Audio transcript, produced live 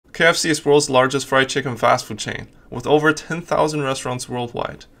KFC is the world's largest fried chicken fast food chain, with over 10,000 restaurants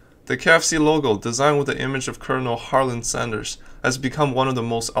worldwide. The KFC logo, designed with the image of Colonel Harland Sanders, has become one of the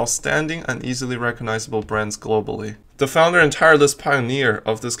most outstanding and easily recognizable brands globally. The founder and tireless pioneer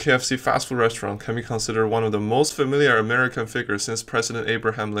of this KFC fast food restaurant can be considered one of the most familiar American figures since President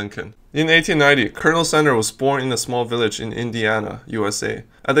Abraham Lincoln. In 1890, Colonel Sanders was born in a small village in Indiana, USA.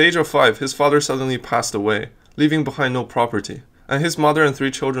 At the age of 5, his father suddenly passed away, leaving behind no property, and his mother and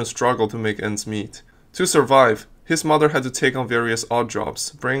 3 children struggled to make ends meet. To survive, his mother had to take on various odd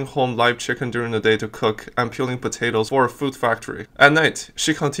jobs, bringing home live chicken during the day to cook and peeling potatoes for a food factory. At night,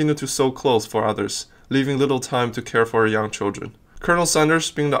 she continued to sew clothes for others, leaving little time to care for her young children. Colonel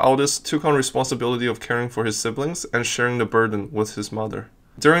Sanders, being the eldest, took on responsibility of caring for his siblings and sharing the burden with his mother.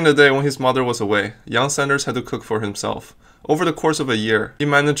 During the day when his mother was away, young Sanders had to cook for himself. Over the course of a year, he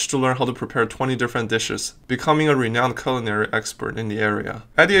managed to learn how to prepare 20 different dishes, becoming a renowned culinary expert in the area.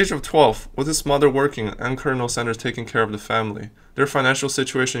 At the age of 12, with his mother working and Colonel Sanders taking care of the family, their financial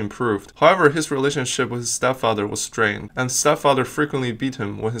situation improved. However, his relationship with his stepfather was strained, and stepfather frequently beat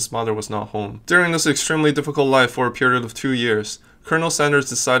him when his mother was not home. During this extremely difficult life for a period of 2 years, Colonel Sanders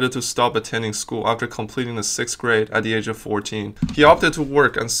decided to stop attending school after completing the 6th grade at the age of 14. He opted to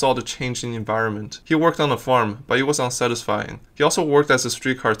work and saw the change in environment. He worked on a farm, but it was unsatisfying. He also worked as a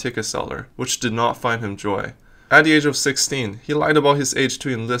streetcar ticket seller, which did not find him joy. At the age of 16, he lied about his age to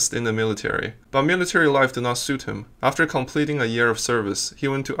enlist in the military, but military life did not suit him. After completing a year of service, he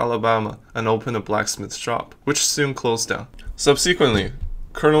went to Alabama and opened a blacksmith shop, which soon closed down. Subsequently,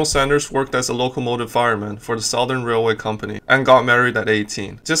 Colonel Sanders worked as a locomotive fireman for the Southern Railway Company and got married at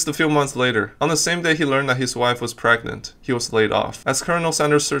 18. Just a few months later, on the same day he learned that his wife was pregnant, he was laid off. As Colonel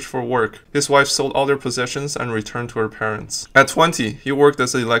Sanders searched for work, his wife sold all their possessions and returned to her parents. At 20, he worked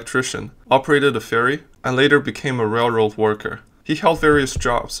as an electrician, operated a ferry, and later became a railroad worker. He held various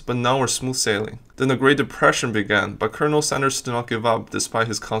jobs, but none were smooth sailing. Then the Great Depression began, but Colonel Sanders did not give up despite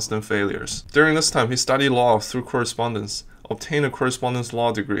his constant failures. During this time, he studied law through correspondence, obtained a correspondence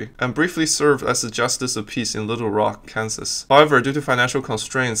law degree, and briefly served as a justice of peace in Little Rock, Kansas. However, due to financial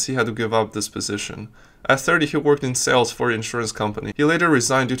constraints, he had to give up this position. At 30, he worked in sales for an insurance company. He later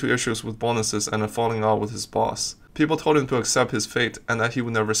resigned due to issues with bonuses and a falling out with his boss. People told him to accept his fate and that he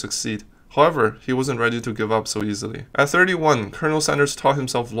would never succeed. However, he wasn't ready to give up so easily. At 31, Colonel Sanders taught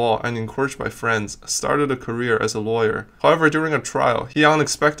himself law and, encouraged by friends, started a career as a lawyer. However, during a trial, he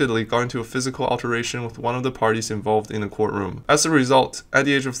unexpectedly got into a physical altercation with one of the parties involved in the courtroom. As a result, at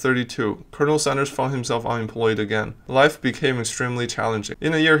the age of 32, Colonel Sanders found himself unemployed again. Life became extremely challenging.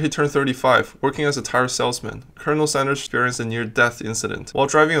 In a year, he turned 35, working as a tire salesman. Colonel Sanders experienced a near-death incident. While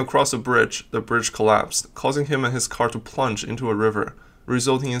driving across a bridge, the bridge collapsed, causing him and his car to plunge into a river,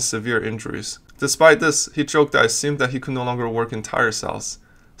 resulting in severe injuries. Despite this, he joked that it seemed that he could no longer work in tire sales,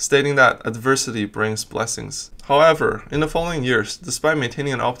 stating that adversity brings blessings. However, in the following years, despite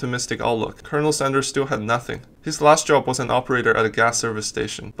maintaining an optimistic outlook, Colonel Sanders still had nothing. His last job was an operator at a gas service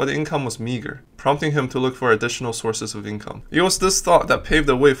station, but the income was meager, prompting him to look for additional sources of income. It was this thought that paved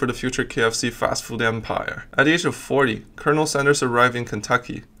the way for the future KFC fast food empire. At the age of 40, Colonel Sanders arrived in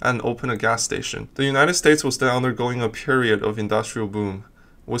Kentucky and opened a gas station. The United States was then undergoing a period of industrial boom,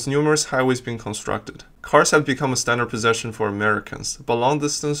 with numerous highways being constructed. Cars had become a standard possession for Americans, but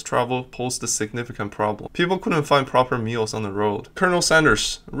long-distance travel posed a significant problem. People couldn't find proper meals on the road. Colonel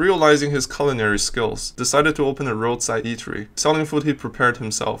Sanders, realizing his culinary skills, decided to open a roadside eatery, selling food he prepared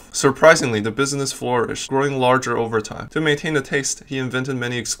himself. Surprisingly, the business flourished, growing larger over time. To maintain the taste, he invented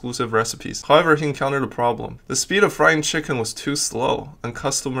many exclusive recipes. However, he encountered a problem. The speed of frying chicken was too slow, and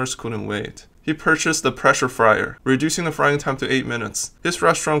customers couldn't wait. He purchased the pressure fryer, reducing the frying time to 8 minutes. His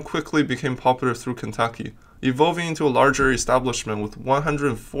restaurant quickly became popular through Kentucky, evolving into a larger establishment with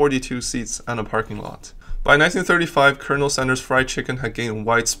 142 seats and a parking lot. By 1935, Colonel Sanders' fried chicken had gained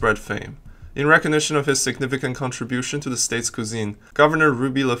widespread fame. In recognition of his significant contribution to the state's cuisine, Governor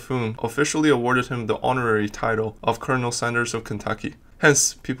Ruby LaFoon officially awarded him the honorary title of Colonel Sanders of Kentucky.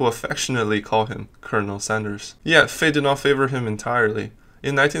 Hence, people affectionately call him Colonel Sanders. Yet, fate did not favor him entirely.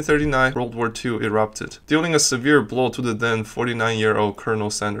 In 1939, World War II erupted, dealing a severe blow to the then 49-year-old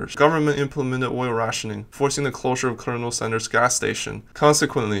Colonel Sanders. Government implemented oil rationing, forcing the closure of Colonel Sanders' gas station.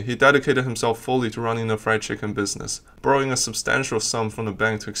 Consequently, he dedicated himself fully to running the fried chicken business, borrowing a substantial sum from the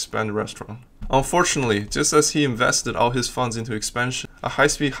bank to expand the restaurant. Unfortunately, just as he invested all his funds into expansion, a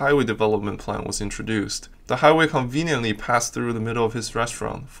high-speed highway development plan was introduced. The highway conveniently passed through the middle of his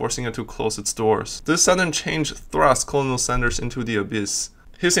restaurant, forcing it to close its doors. This sudden change thrust Colonel Sanders into the abyss.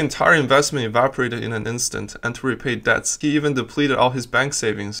 His entire investment evaporated in an instant, and to repay debts, he even depleted all his bank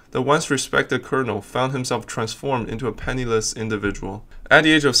savings. The once respected colonel found himself transformed into a penniless individual. At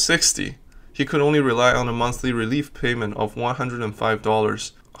the age of 60, he could only rely on a monthly relief payment of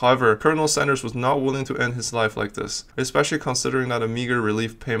 $105. However, Colonel Sanders was not willing to end his life like this, especially considering that a meager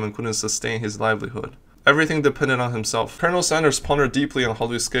relief payment couldn't sustain his livelihood. Everything depended on himself. Colonel Sanders pondered deeply on how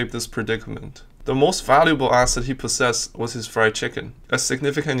to escape this predicament. The most valuable asset he possessed was his fried chicken, a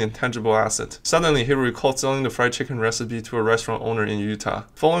significant intangible asset. Suddenly, he recalled selling the fried chicken recipe to a restaurant owner in Utah.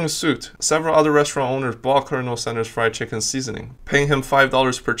 Following suit, several other restaurant owners bought Colonel Sanders' fried chicken seasoning, paying him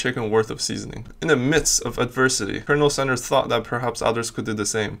 $5 per chicken worth of seasoning. In the midst of adversity, Colonel Sanders thought that perhaps others could do the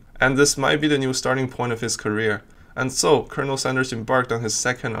same, and this might be the new starting point of his career. And so, Colonel Sanders embarked on his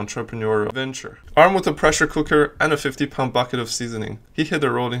second entrepreneurial venture. Armed with a pressure cooker and a 50-pound bucket of seasoning, he hit the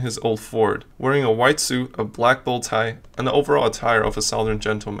road in his old Ford, wearing a white suit, a black bow tie, and the overall attire of a southern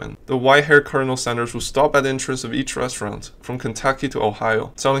gentleman. The white-haired Colonel Sanders would stop at the entrance of each restaurant, from Kentucky to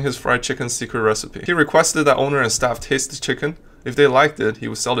Ohio, selling his fried chicken secret recipe. He requested that owner and staff taste the chicken. If they liked it, he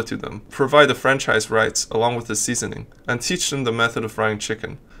would sell it to them, provide the franchise rights along with the seasoning, and teach them the method of frying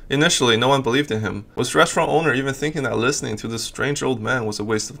chicken. Initially, no one believed in him. Was the restaurant owner even thinking that listening to this strange old man was a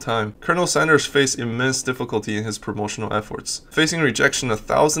waste of time? Colonel Sanders faced immense difficulty in his promotional efforts, facing rejection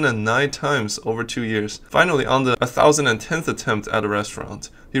 1,009 times over 2 years. Finally, on the 1,010th attempt at a restaurant,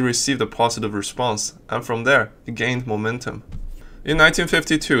 he received a positive response, and from there, he gained momentum. In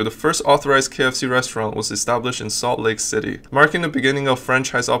 1952, the first authorized KFC restaurant was established in Salt Lake City, marking the beginning of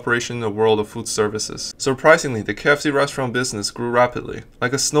franchise operation in the world of food services. Surprisingly, the KFC restaurant business grew rapidly,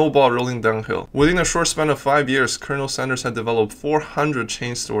 like a snowball rolling downhill. Within a short span of 5 years, Colonel Sanders had developed 400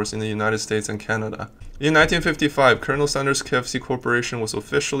 chain stores in the United States and Canada. In 1955, Colonel Sanders KFC Corporation was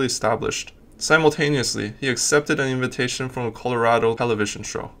officially established. Simultaneously, he accepted an invitation from a Colorado television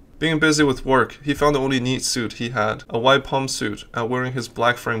show. Being busy with work, he found the only neat suit he had, a white palm suit, and wearing his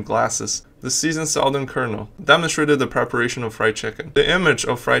black frame glasses. The seasoned Southern Colonel demonstrated the preparation of fried chicken. The image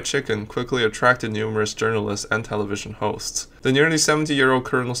of fried chicken quickly attracted numerous journalists and television hosts. The nearly 70-year-old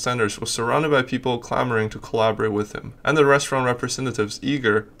Colonel Sanders was surrounded by people clamoring to collaborate with him, and the restaurant representatives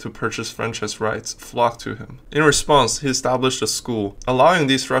eager to purchase franchise rights flocked to him. In response, he established a school, allowing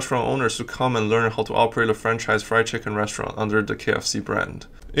these restaurant owners to come and learn how to operate a franchise fried chicken restaurant under the KFC brand.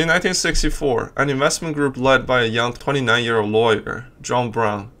 In 1964, an investment group led by a young 29-year-old lawyer, John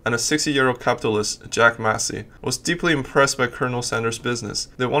Brown, and a 60-year-old capitalist, Jack Massey, was deeply impressed by Colonel Sanders' business.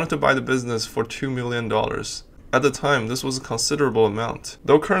 They wanted to buy the business for $2 million. At the time, this was a considerable amount.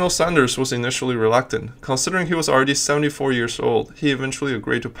 Though Colonel Sanders was initially reluctant, considering he was already 74 years old, he eventually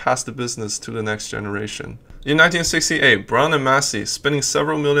agreed to pass the business to the next generation. In 1968, Brown and Massey, spending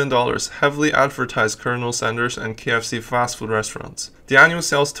several $1 million, heavily advertised Colonel Sanders and KFC fast food restaurants. The annual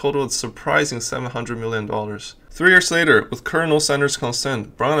sales totaled a surprising $700 million. 3 years later, with Colonel Sanders'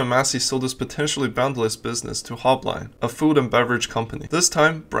 consent, Brown and Massey sold this potentially boundless business to Hopline, a food and beverage company. This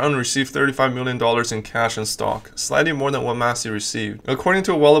time, Brown received $35 million in cash and stock, slightly more than what Massey received. According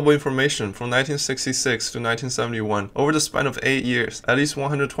to available information from 1966 to 1971, over the span of 8 years, at least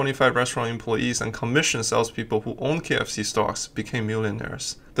 125 restaurant employees and commission salespeople who owned KFC stocks became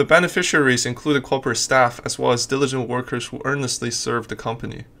millionaires. The beneficiaries included corporate staff as well as diligent workers who earnestly served the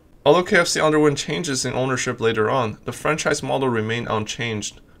company. Although KFC underwent changes in ownership later on, the franchise model remained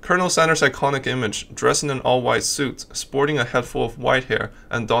unchanged. Colonel Sanders' iconic image, dressed in an all-white suit, sporting a head full of white hair,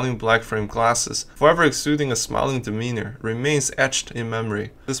 and donning black frame glasses, forever exuding a smiling demeanor, remains etched in memory.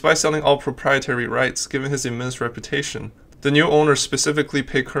 Despite selling all proprietary rights, given his immense reputation, the new owner specifically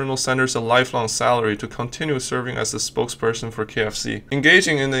paid Colonel Sanders a lifelong salary to continue serving as the spokesperson for KFC.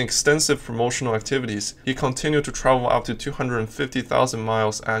 Engaging in extensive promotional activities, he continued to travel up to 250,000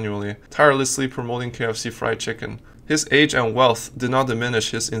 miles annually, tirelessly promoting KFC fried chicken. His age and wealth did not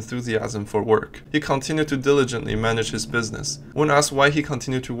diminish his enthusiasm for work. He continued to diligently manage his business. When asked why he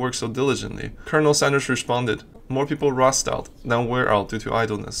continued to work so diligently, Colonel Sanders responded, "More people rust out than wear out due to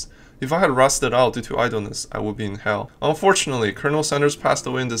idleness. If I had rusted out due to idleness, I would be in hell." Unfortunately, Colonel Sanders passed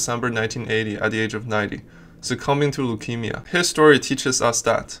away in December 1980 at the age of 90, succumbing to leukemia. His story teaches us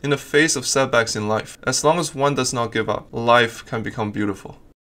that, in the face of setbacks in life, as long as one does not give up, life can become beautiful.